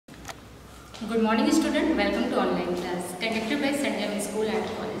Good morning student, welcome to online class conducted by St. James School and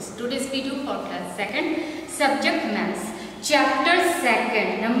College. Today's video for class 2nd, subject maths, chapter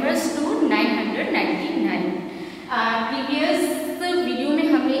 2nd, numbers to 999. Previous video में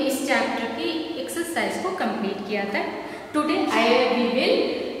हमने इस chapter की exercise को complete किया था. Today we will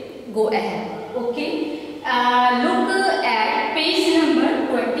go ahead. Okay. Look at page number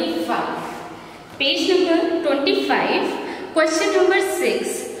 25. Page number 25, question number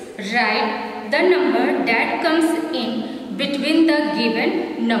 6. Write the number that comes in between the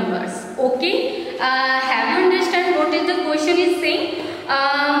given numbers. Okay. Have you understand what is the question is saying?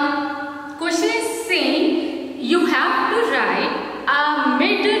 Question is saying you have to write a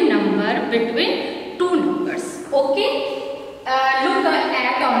middle number between two numbers. Okay. Look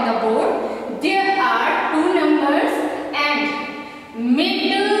at on the board. There are two numbers and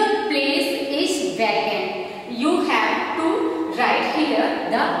middle place is vacant. You have to write here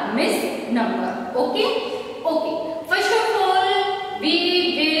the missed number. Okay. Okay. First of all, we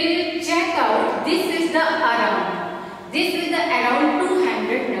will check out. This is the around. This is the around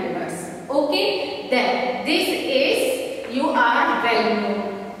 200 numbers. Okay. Then this is you are well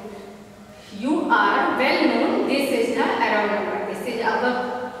known. You are well known. This is the around number. This is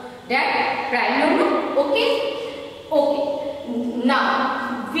our that prime number. Okay. Okay.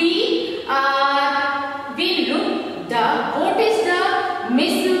 Now we look the what is the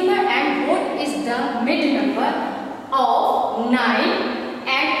missed number and what is the mid number of 9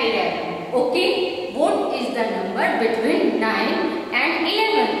 and 11. Okay. What is the number between 9 and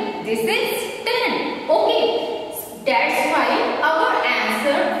 11? This is 10. Okay. That's why our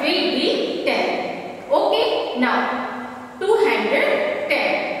answer will be 10. Okay. Now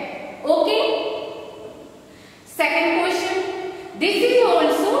 210. Okay. Second question. This is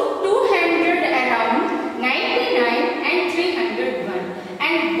also 200 around 99 and 301.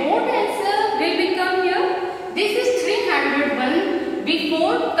 And what answer will become here? This is 301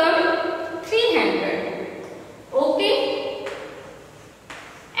 before come 300. Okay.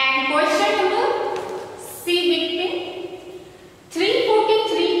 And question number C between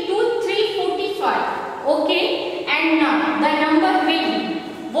 343 to 345. Okay. And now the number will be,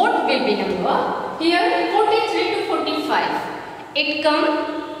 what will be number? Here 43 to 45. It comes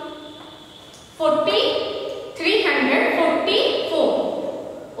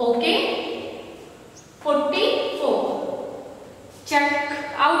 344. Okay. 44. Check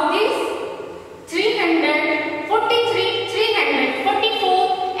out this. 343,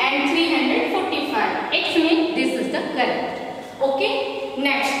 344 and 345. It means this is the correct. Okay.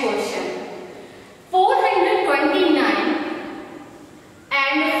 Next question. 429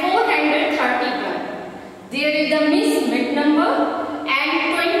 and 431. There is the mid number.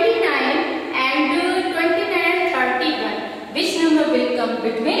 And 29 and 31. Which number will come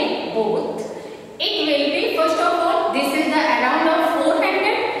between both? It will be, first of all, this is the around of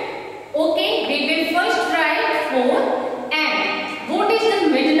 400. Okay, we will first write 4. And what is the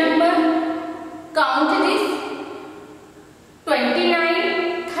mid number? Count this.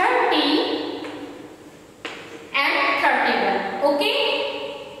 29, 30 and 31. Okay.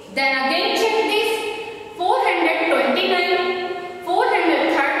 Then again check this. 429.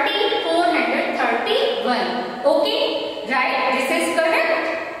 430, 431. Okay, right? This is correct.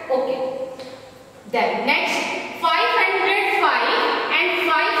 Okay. Then next, 505 and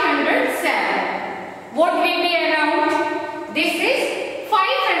 507. What will be around? This is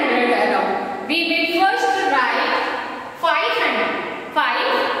 500 around. We will first write 500.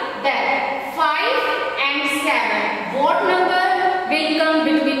 5, then 5 and 7. What number will come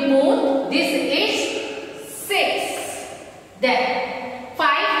between both? This is 6. Then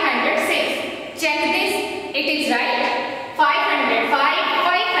 506. Check this. It is right. 505,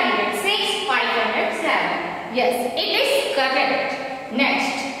 506, 507. Yes, it is correct.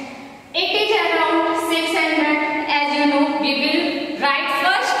 Next, it is around 600. As you know, we will write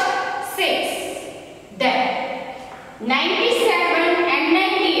first 6. Then 97 and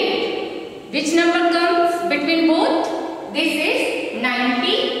 98. Which number comes between both? This is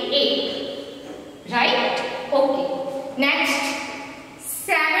 98. Right? Okay. Next.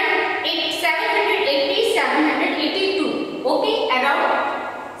 780, 782. Okay,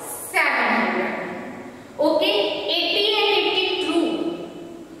 around 700. Okay, 80 and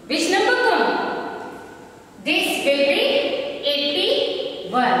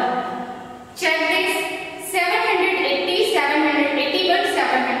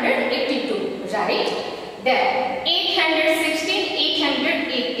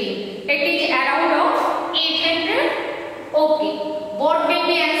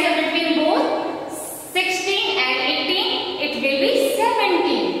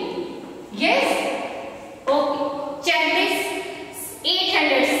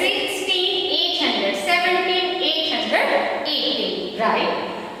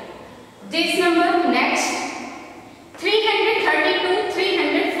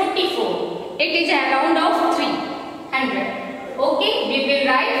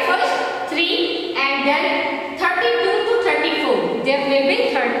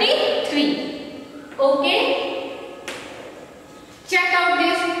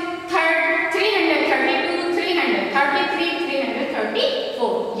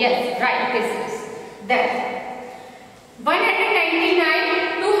yes, right, this is. Then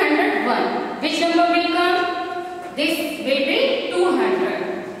 199, 201. Which number will come? This will be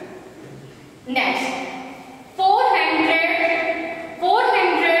 200. Next,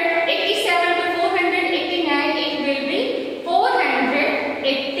 487 to 489, it will be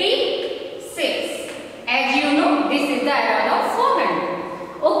 486. As you know, this is the error of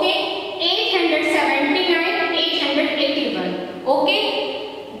 400. Okay, 879, 881. Okay,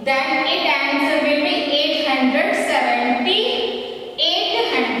 then its answer will be 870,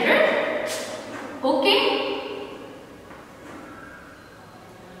 800. Okay.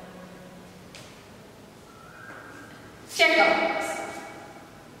 Check out.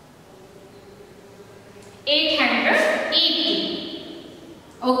 880.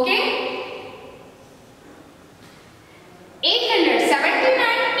 Okay.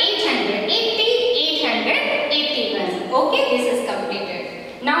 879, 880, 881. Okay, this is completed.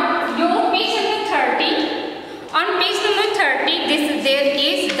 Now your page number 30. On page number 30, there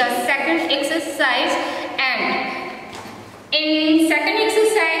is the second exercise, and in second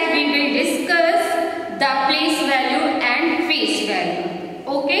exercise we will discuss the place value and face value.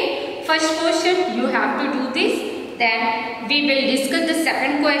 Okay, first question you have to do this, then we will discuss the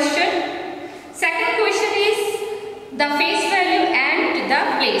second question. Second question is the face value and the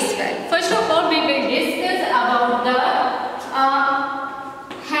place value. First of all, we will discuss about the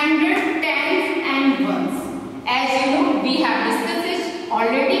hundred, tens and ones. As you know, we have discussed it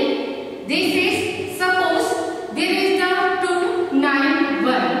already. This is, suppose there is the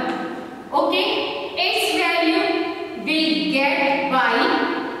 291. Okay, its value will get by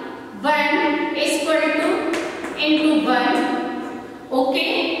 1 is equal to into 1.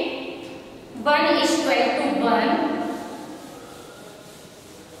 Okay, 1 is equal to 1,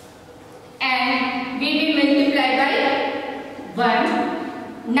 and we will multiply by 1.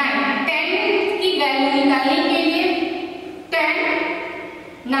 9, 10 की value निकालने के लिए 10,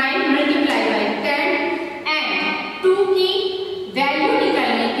 9 multiply by 10, and 2 की value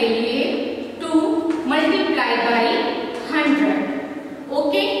निकालने के लिए 2 multiply by 100.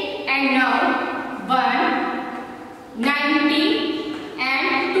 Okay, and now 190 and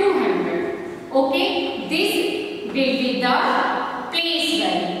 200. Okay, this will be the place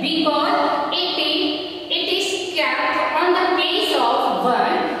value because it is kept on the place of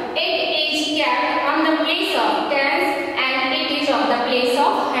 1, it is kept on the place of tens, and it is on the place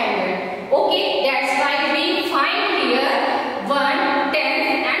of 100. Okay, that's why we find here 1,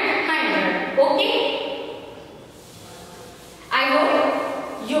 10 and 100. Okay, I hope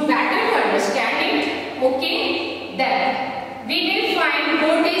you better understand it. Okay, then we will find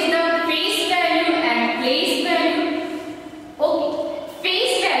what is the face value and place value. Okay,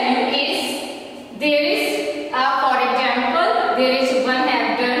 face value is, there is for example, there is one have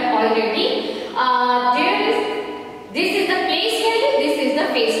done already. This is the place value, this is the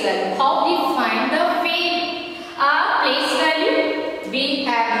face value. How we find the place value? We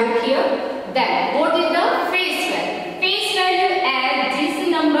have look here. Then what is the face value? Face value as these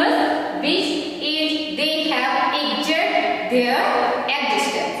numbers which is they have exact their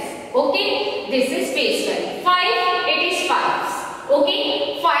existence. Okay, this is face value. 5, it is 5s. Okay,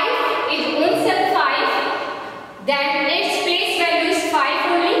 5 is only 5. Then its place value is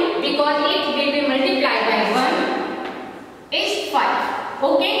 5 only because it will be multiplied by 1 is 5.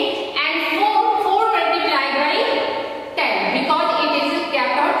 Okay, and 4 multiplied by 10 because it is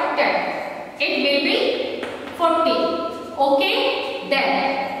kept on 10. It will be 40. Okay, then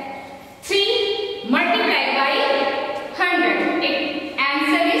 3 multiplied by 100. Its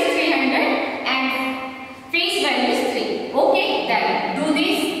answer is 300 and face value is 3. Okay, then do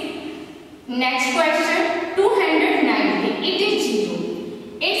this. Next question, 290. It is 0.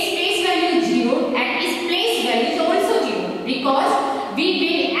 Its face value is 0 and its place value is also 0 because we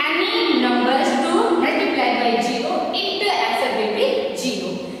will any numbers to multiply by 0. Its answer will be 0.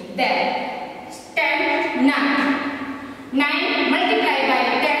 Then 10, 9. 9 multiplied by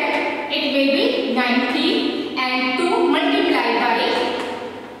 10, it will be 90, and 2 multiplied by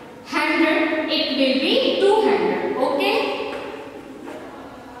 100, it will be 200. Okay,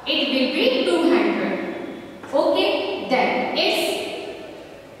 it will be 200. Okay, then its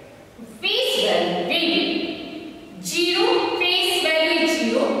face value will be 0, face value is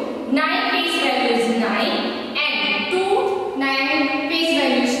 0, 9 face value is 9, and 2, 9 face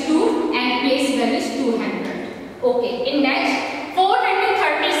value is 2, and place value is 200. Okay, in next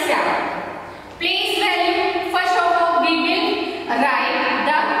 437. Place value, first of all we will write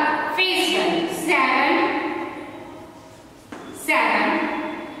the face value.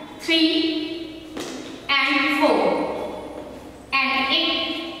 7, 3 and 4, and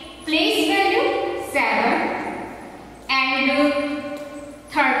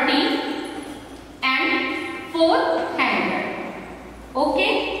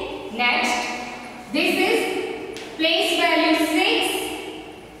Next, this is place value 6.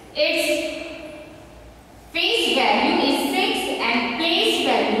 Its face value is 6 and place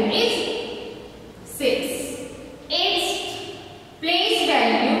value is 6. Its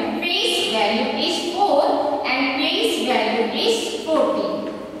face value is 4 and place value is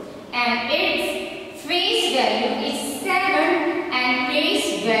 14. And its face value is 7 and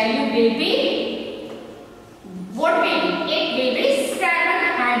place value will be, what will be? It will be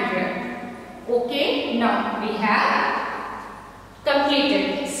 700. Okay, now we have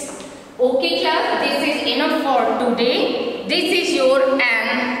completed this. Okay class, this is enough for today. This is your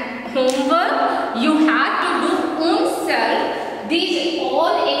homework. You have to do own self these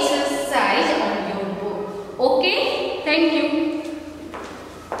all exercise on your book. Okay, thank you.